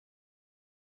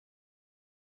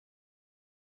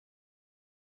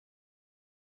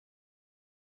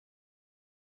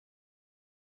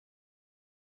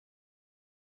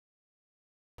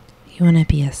You want to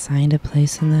be assigned a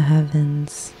place in the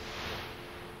heavens.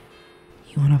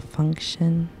 You want to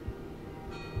function.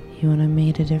 You want to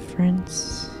make a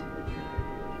difference.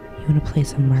 You want to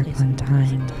place a mark on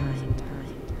time.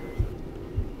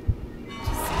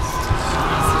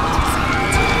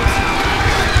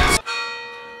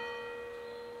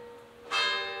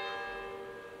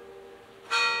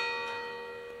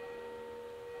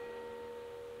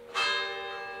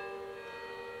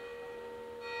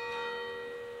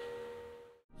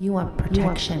 You want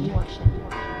protection.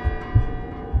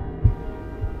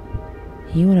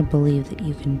 You want to believe that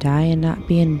you can die and not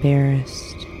be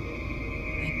embarrassed.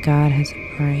 That God has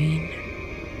a brain.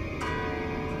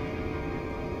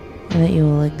 And that you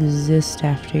will exist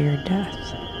after your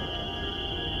death.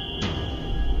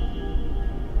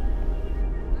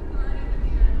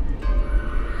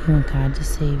 You want God to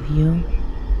save you.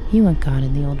 You want God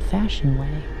in the old-fashioned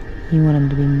way. You want Him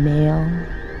to be male,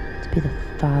 to be the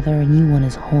Father, and you want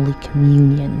His Holy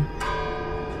Communion.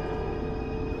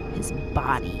 His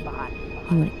body.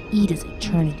 You want to eat His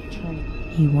eternity.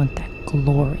 You want that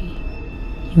glory.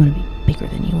 You want to be bigger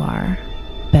than you are,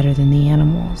 better than the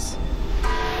animals.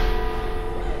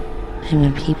 And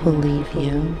when people leave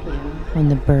you, when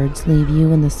the birds leave you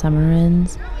when the summer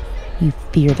ends, you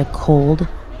fear the cold,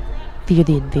 fear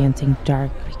the advancing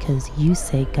dark, because you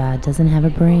say God doesn't have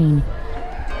a brain.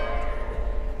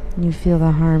 You feel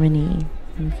the harmony,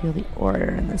 you feel the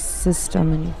order in the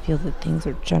system, and you feel that things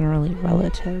are generally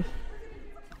relative.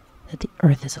 That the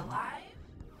earth is alive,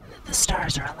 that the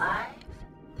stars are alive,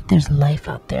 that there's life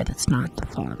out there that's not the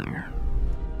Father.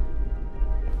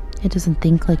 It doesn't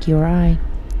think like you or I.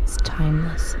 It's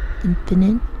timeless,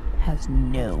 infinite, has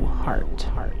no heart.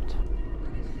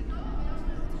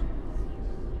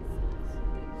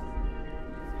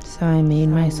 So I made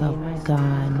myself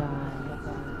God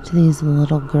to these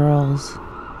little girls.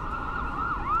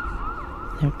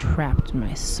 They're trapped in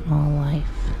my small life.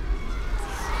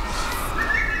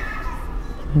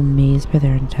 I'm amazed by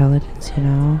their intelligence, you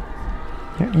know,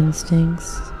 their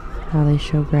instincts, how they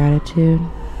show gratitude.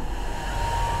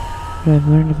 But I've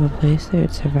learned of a place they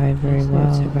would survive very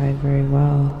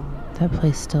well. That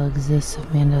place still exists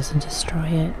if man doesn't destroy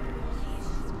it.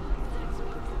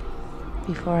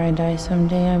 Before I die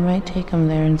someday, I might take them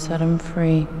there and set them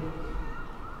free.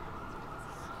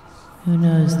 Who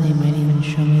knows, they might even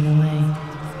show me the way.